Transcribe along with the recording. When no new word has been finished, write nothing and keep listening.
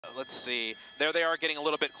Let's see. There they are, getting a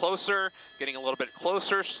little bit closer,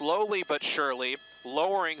 slowly but surely,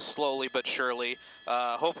 lowering slowly but surely.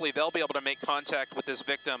 Hopefully they'll be able to make contact with this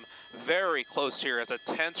victim very close here as a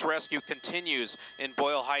tense rescue continues in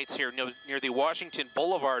Boyle Heights here near the Washington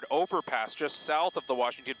Boulevard overpass, just south of the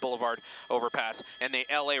Washington Boulevard overpass and the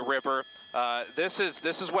LA River. This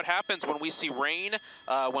is what happens when we see rain,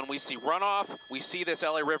 when we see runoff. We see this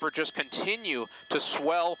LA River just continue to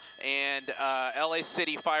swell, and LA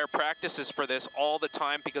City Fire practices for this all the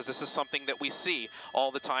time because this is something that we see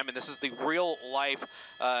all the time, and this is the real life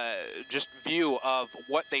just view of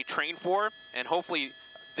what they train for, and hopefully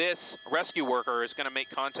this rescue worker is going to make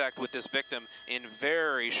contact with this victim in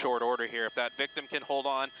very short order here. If that victim can hold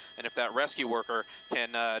on, and if that rescue worker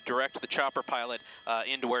can direct the chopper pilot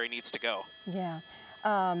into where he needs to go. Yeah.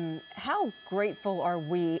 How grateful are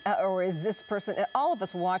we, or is this person, all of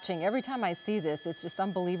us watching, every time I see this, it's just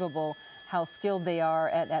unbelievable how skilled they are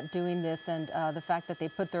at doing this, and the fact that they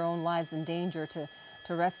put their own lives in danger to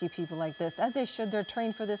rescue people like this, as they should. They're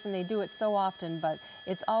trained for this and they do it so often, but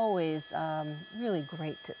it's always really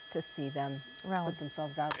great to see them put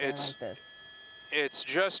themselves out there like this. It's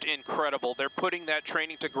just incredible. They're putting that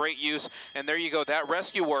training to great use, and there you go, that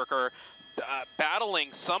rescue worker battling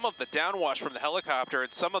some of the downwash from the helicopter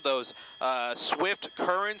and some of those swift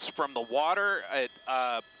currents from the water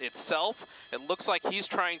itself. It looks like he's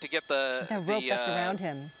trying to get the rope that's around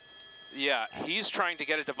him. Yeah, he's trying to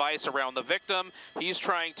get a device around the victim. He's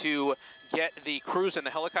trying to get the crews in the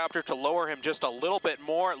helicopter to lower him just a little bit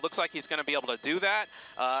more. It looks like he's going to be able to do that,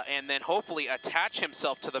 and then hopefully attach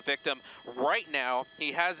himself to the victim. Right now,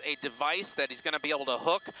 he has a device that he's going to be able to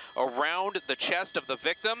hook around the chest of the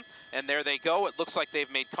victim, and there they go. It looks like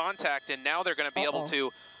they've made contact, and now they're going to be able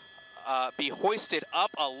to be hoisted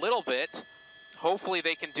up a little bit. Hopefully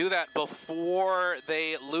they can do that before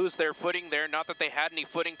they lose their footing there, not that they had any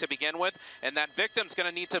footing to begin with, and that victim's going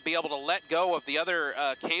to need to be able to let go of the other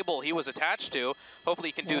cable he was attached to. Hopefully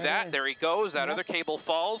he can do that. There he goes. That other cable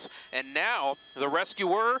falls, and now the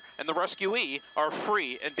rescuer and the rescuee are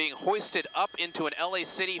free and being hoisted up into an LA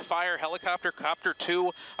City Fire helicopter, Copter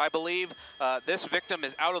 2, I believe. This victim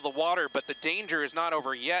is out of the water, but the danger is not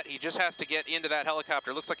over yet. He just has to get into that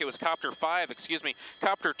helicopter. Looks like it was Copter 5, excuse me.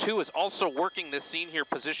 Copter 2 is also working this scene here,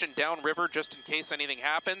 positioned downriver just in case anything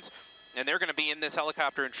happens, and they're going to be in this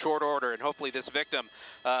helicopter in short order, and hopefully this victim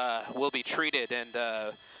will be treated and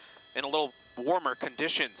in a little warmer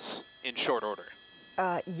conditions in short order.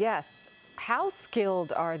 Yes. How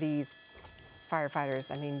skilled are these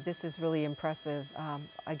firefighters? I mean, this is really impressive.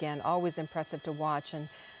 Again, always impressive to watch, and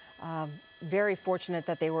very fortunate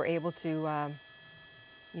that they were able to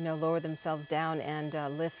you know, lower themselves down and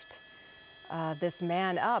lift this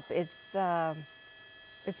man up.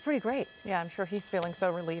 It's pretty great. Yeah, I'm sure he's feeling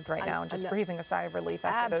so relieved right now and just breathing a sigh of relief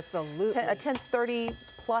after those a tense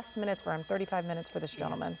 30+ minutes for him, 35 minutes for this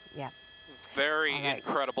gentleman. Yeah. Very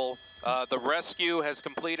incredible. The rescue has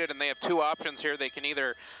completed, and they have two options here. They can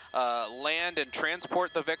either land and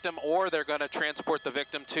transport the victim, or they're going to transport the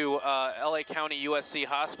victim to LA County USC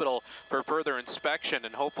Hospital for further inspection,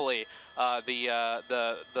 and hopefully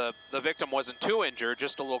the victim wasn't too injured,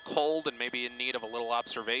 just a little cold and maybe in need of a little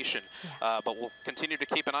observation. But we'll continue to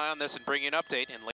keep an eye on this and bring you an update in